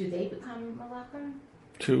 do they become malachim?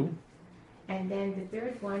 Two. And then the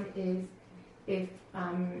third one is, if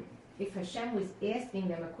Hashem was asking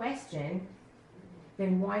them a question,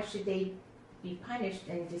 then why should they be punished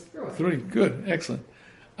and destroyed? Three. Good. Excellent.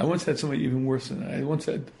 I once had somebody even worse than that. I once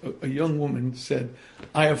had a young woman said,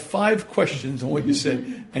 I have 5 questions on what you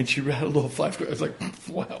said, and she rattled off 5 questions. I was like,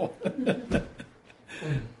 wow.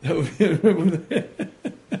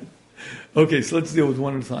 Okay, so let's deal with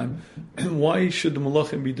one at a time. Why should the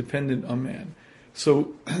malachim be dependent on man?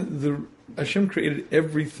 So Hashem created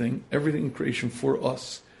everything in creation for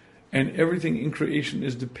us, and everything in creation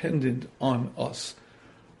is dependent on us.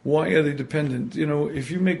 Why are they dependent? If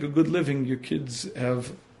you make a good living, your kids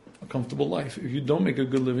have a comfortable life. If you don't make a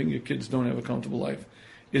good living, your kids don't have a comfortable life.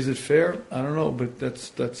 Is it fair? I don't know, but that's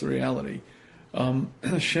the reality.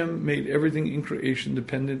 Hashem made everything in creation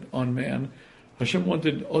dependent on man. Hashem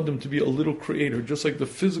wanted Adam to be a little creator, just like the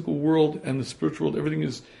physical world and the spiritual world, everything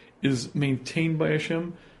is maintained by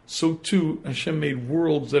Hashem. So too, Hashem made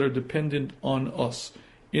worlds that are dependent on us.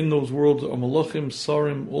 In those worlds are malachim,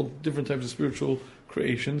 sarim, all different types of spiritual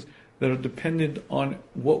creations that are dependent on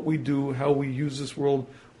what we do, how we use this world,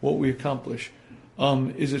 what we accomplish.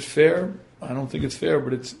 Is it fair? I don't think it's fair,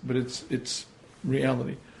 but it's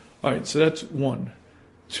reality. All right, so that's one.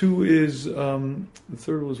 2 is the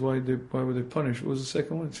third was why were they punished? What was the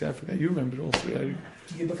second one? See, I forgot. You remembered all 3. Do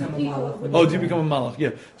you become a malach? Oh, do you become a malach?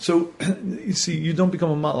 Yeah. So you see, you don't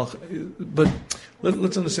become a malach, but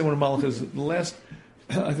let's understand what a malach is.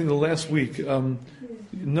 The last week, none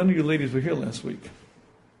of you ladies were here last week.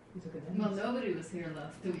 Well, nobody was here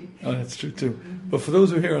last week. Oh, that's true too. But for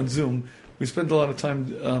those who are here on Zoom, we spent a lot of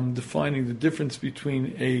time defining the difference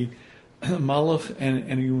between a malach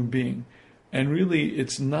and a human being. And really,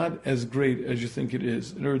 it's not as great as you think it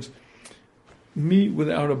is. In other words, me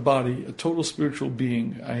without a body, a total spiritual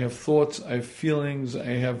being. I have thoughts, I have feelings,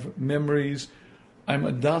 I have memories. I'm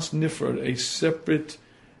a das nifrad, a separate.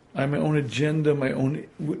 I have my own agenda, my own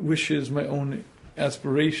wishes, my own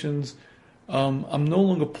aspirations. I'm no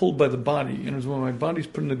longer pulled by the body. In other words, when my body's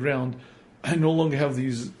put in the ground, I no longer have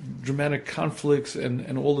these dramatic conflicts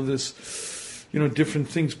and all of this, different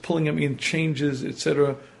things pulling at me and changes,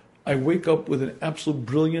 etc. I wake up with an absolute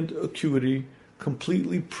brilliant acuity,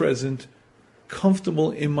 completely present,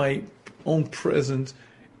 comfortable in my own presence,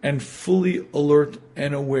 and fully alert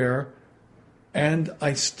and aware. And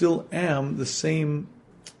I still am the same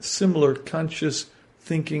similar conscious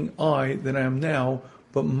thinking I that I am now,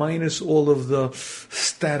 but minus all of the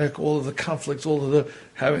static, all of the conflicts, all of the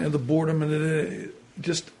having the boredom, and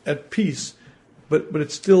just at peace. But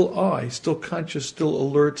it's still I, still conscious, still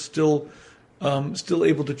alert, still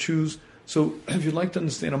able to choose. So if you'd like to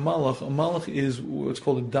understand a malach is what's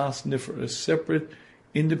called a das nifra, a separate,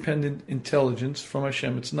 independent intelligence from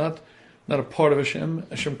Hashem. It's not a part of Hashem.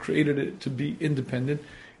 Hashem created it to be independent.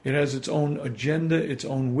 It has its own agenda, its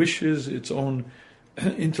own wishes, its own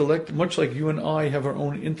intellect, much like you and I have our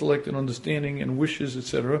own intellect and understanding and wishes,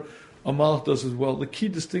 etc. A malach does as well. The key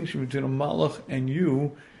distinction between a malach and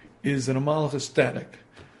you is that a malach is static.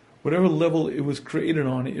 Whatever level it was created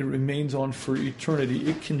on, it remains on for eternity.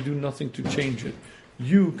 It can do nothing to change it.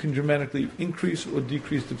 You can dramatically increase or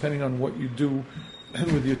decrease depending on what you do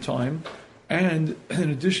with your time. And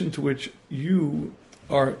in addition to which, you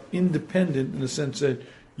are independent in the sense that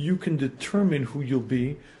you can determine who you'll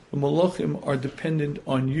be. The malachim are dependent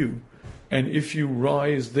on you. And if you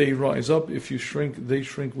rise, they rise up. If you shrink, they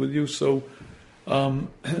shrink with you. So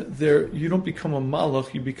you don't become a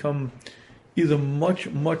malach, you become either much,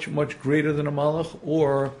 much, much greater than a malach,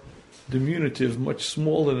 or diminutive, much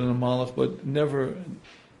smaller than a malach, but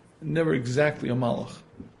never exactly a malach.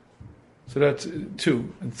 So that's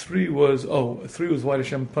 2. And 3 was why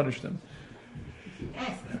Hashem punished them.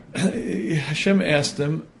 Hashem asked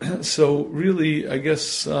them. So really, I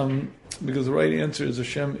guess, because the right answer is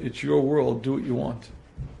Hashem, it's your world, do what you want.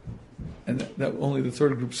 And that only the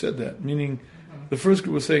third group said that, meaning the first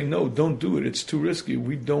group was saying, no, don't do it, it's too risky,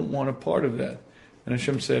 we don't want a part of that. And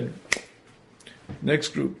Hashem said, next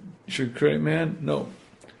group, should create man? No.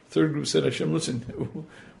 Third group said, Hashem, listen,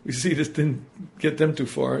 we see this didn't get them too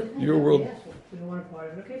far. Your world. We don't want a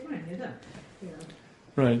part of it. Okay, fine, you're done.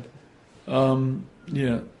 Right.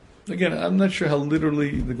 Yeah. Again, I'm not sure how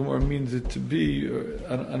literally the Gemara means it to be, or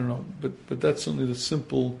I don't know, but that's only the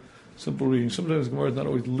simple reading. Sometimes the Gemara is not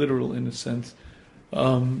always literal in a sense.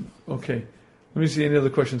 Okay. Let me see any other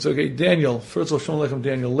questions. Okay, Daniel. First of all, Shalom Aleichem,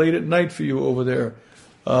 Daniel. Late at night for you over there.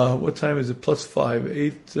 What time is it? +5,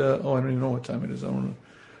 8. I don't even know what time it is. I don't know.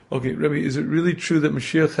 Okay, Rebbe, is it really true that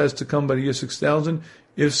Mashiach has to come by the year 6000?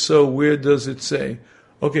 If so, where does it say?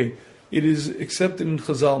 Okay, it is accepted in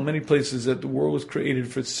Chazal, many places, that the world was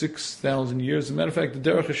created for 6,000 years. As a matter of fact, the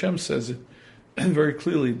Derech Hashem says it very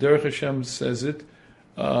clearly. Derech Hashem says it,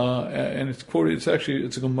 and it's quoted.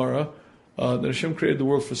 It's a Gemara that Hashem created the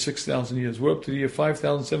world for 6,000 years. We're up to the year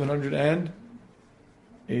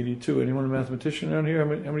 5,782. Anyone a mathematician around here?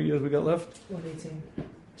 How many years we got left? 118.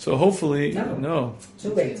 So hopefully, No.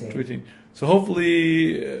 218. So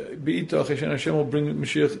hopefully, Be'itach Hashem will bring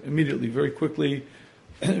Mashiach immediately, very quickly,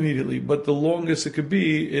 immediately. But the longest it could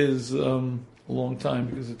be is a long time,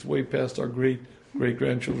 because it's way past our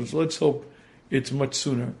great-grandchildren. So let's hope it's much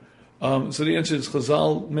sooner. So the answer is,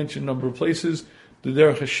 Chazal mentioned a number of places. The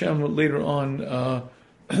Derech Hashem later on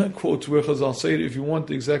quotes where Chazal say it. If you want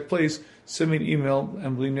the exact place, send me an email,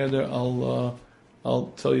 and believe me,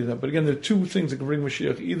 I'll tell you that. But again, there are two things that can bring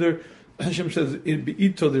Mashiach. Either Hashem says in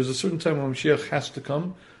Be'ito, there's a certain time when Mashiach has to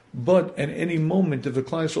come, but at any moment, if the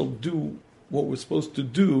Klal Yisrael do what we're supposed to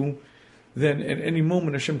do, then at any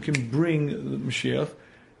moment Hashem can bring the Mashiach.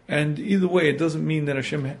 And either way, it doesn't mean that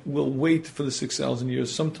Hashem will wait for the 6,000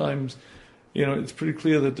 years. Sometimes, it's pretty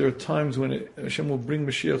clear that there are times when Hashem will bring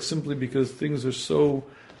Mashiach simply because things are so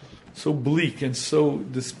bleak and so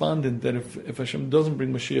despondent that if Hashem doesn't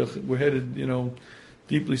bring Mashiach, we're headed,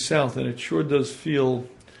 deeply south, and it sure does feel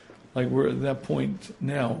like we're at that point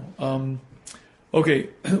now. Okay,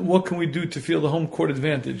 what can we do to feel the home court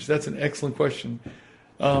advantage? That's an excellent question.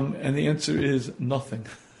 And the answer is nothing.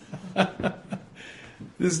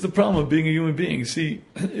 This is the problem of being a human being. See,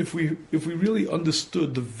 if we really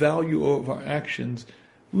understood the value of our actions,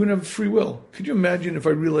 we wouldn't have free will. Could you imagine if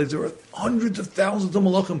I realized there are hundreds of thousands of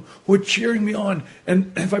malachim who are cheering me on,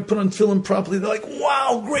 and if I put on tefillin properly, they're like,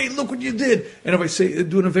 wow, great, look what you did. And if I say,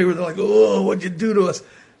 do it a favor, they're like, oh, what'd you do to us?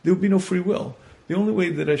 There would be no free will. The only way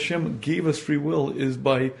that Hashem gave us free will is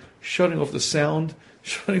by shutting off the sound,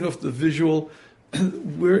 shutting off the visual.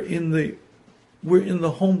 We're in the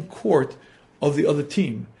home court of the other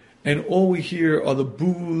team, and all we hear are the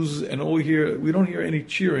boos, and we don't hear any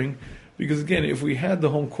cheering. Because again, if we had the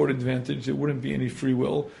home court advantage, there wouldn't be any free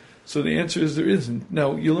will. So the answer is there isn't.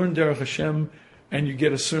 Now, you learn Derech Hashem, and you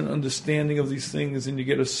get a certain understanding of these things, and you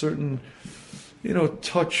get a certain,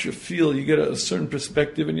 touch, feel. You get a certain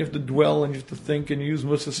perspective, and you have to dwell, and you have to think, and you use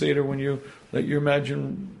Musa Seder when you let your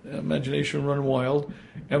imagination run wild.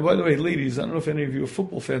 And by the way, ladies, I don't know if any of you are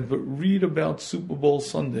football fans, but read about Super Bowl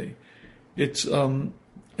Sunday. It's an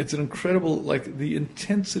incredible, the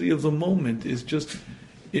intensity of the moment is just...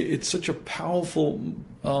 It's such a powerful...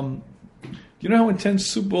 you know how intense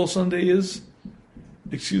Super Bowl Sunday is?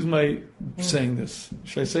 Excuse my saying this.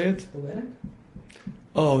 Should I say it? The wedding?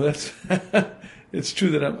 Oh, that's... It's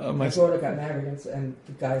true that my daughter got married, and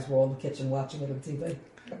the guys were all in the kitchen watching it on TV.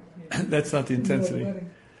 That's not the intensity.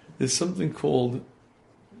 There's something called...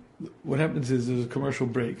 What happens is there's a commercial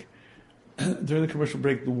break. During the commercial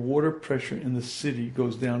break, the water pressure in the city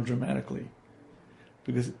goes down dramatically.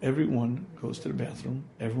 Because everyone goes to the bathroom,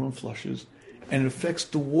 everyone flushes, and it affects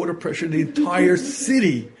the water pressure in the entire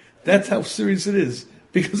city. That's how serious it is.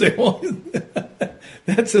 Because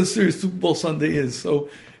that's how serious Super Bowl Sunday is. So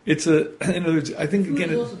it's in other words, I think food again.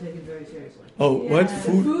 Is also taken very seriously. Oh, yeah, what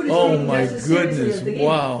food? Oh my goodness!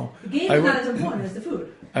 Wow. The game is not as important as the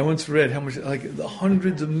food. I once read how much, the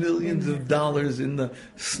hundreds of millions of dollars in the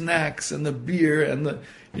snacks and the beer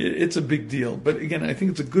it's a big deal. But again, I think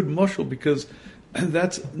it's a good mushal because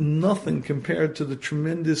that's nothing compared to the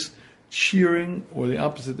tremendous cheering, or the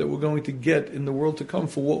opposite, that we're going to get in the world to come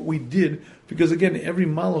for what we did. Because again, every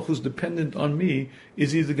malach who's dependent on me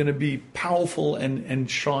is either going to be powerful and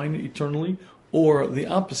shine eternally, or the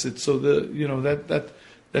opposite. So that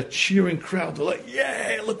cheering crowd, they're like,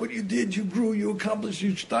 yay, look what you did, you grew, you accomplished,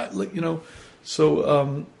 you started,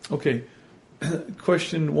 So, okay.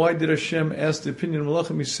 Question, why did Hashem ask the opinion of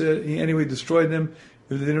Malachim? He said he anyway destroyed them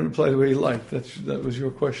if they didn't reply the way he liked. That was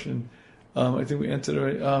your question. I think we answered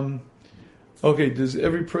it right. Okay, does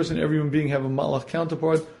every person, every human being have a malach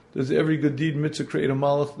counterpart? Does every good deed mitzvah create a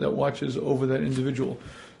malach that watches over that individual?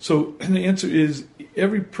 So the answer is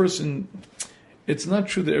every person... It's not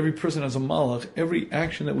true that every person has a malach. Every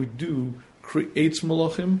action that we do creates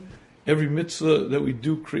malachim. Every mitzvah that we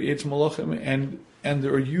do creates malachim, and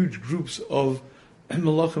there are huge groups of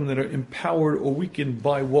malachim that are empowered or weakened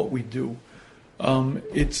by what we do.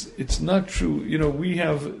 It's not true. We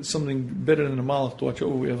have something better than a malach to watch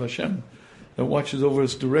over. We have Hashem that watches over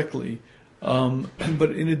us directly.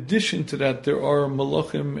 But in addition to that, there are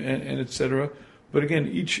malachim and etc. But again,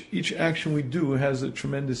 each action we do has a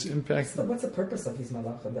tremendous impact. So what's the purpose of these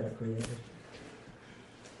malachim that are created?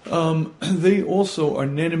 They also are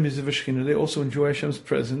nenim mizivashchina. They also enjoy Hashem's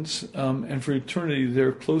presence, and for eternity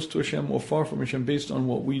they're close to Hashem or far from Hashem based on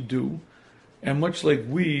what we do. And much like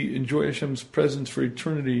we enjoy Hashem's presence for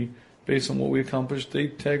eternity based on what we accomplish, they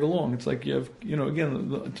tag along. It's like you have,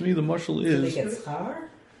 again, to me the mashal is. Do they get schar?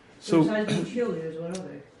 So besides being cheerleaders, what are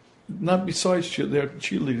they? Not besides they're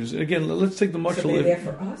cheerleaders. Again, let's take the mashal. So they're there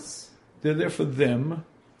for us? They're there for them,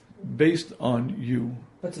 based on you.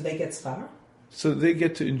 But do they get schar? So they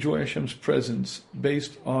get to enjoy Hashem's presence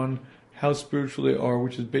based on how spiritual they are,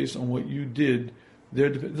 which is based on what you did. They're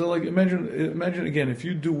like imagine again, if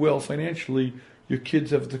you do well financially, your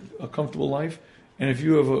kids have a comfortable life, and if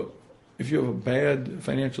you have a bad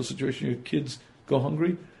financial situation, your kids go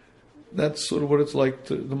hungry. That's sort of what it's like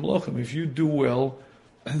to the malachim. If you do well,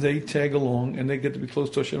 they tag along and they get to be close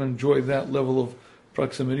to Hashem and enjoy that level of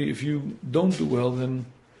proximity. If you don't do well, then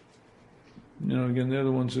again they're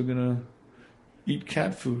the ones who are going to eat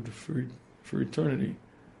cat food for eternity.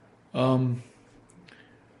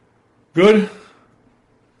 Good.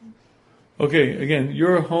 Okay, again,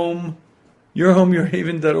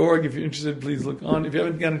 yourhaven.org. If you're interested, please look on. If you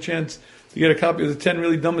haven't gotten a chance to get a copy of the 10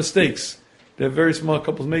 really dumb mistakes that very smart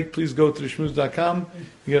couples make, please go to theshmooze.com.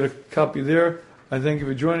 You get a copy there. I thank you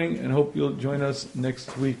for joining and hope you'll join us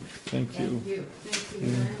next week. Thank you. Thank you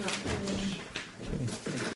very much.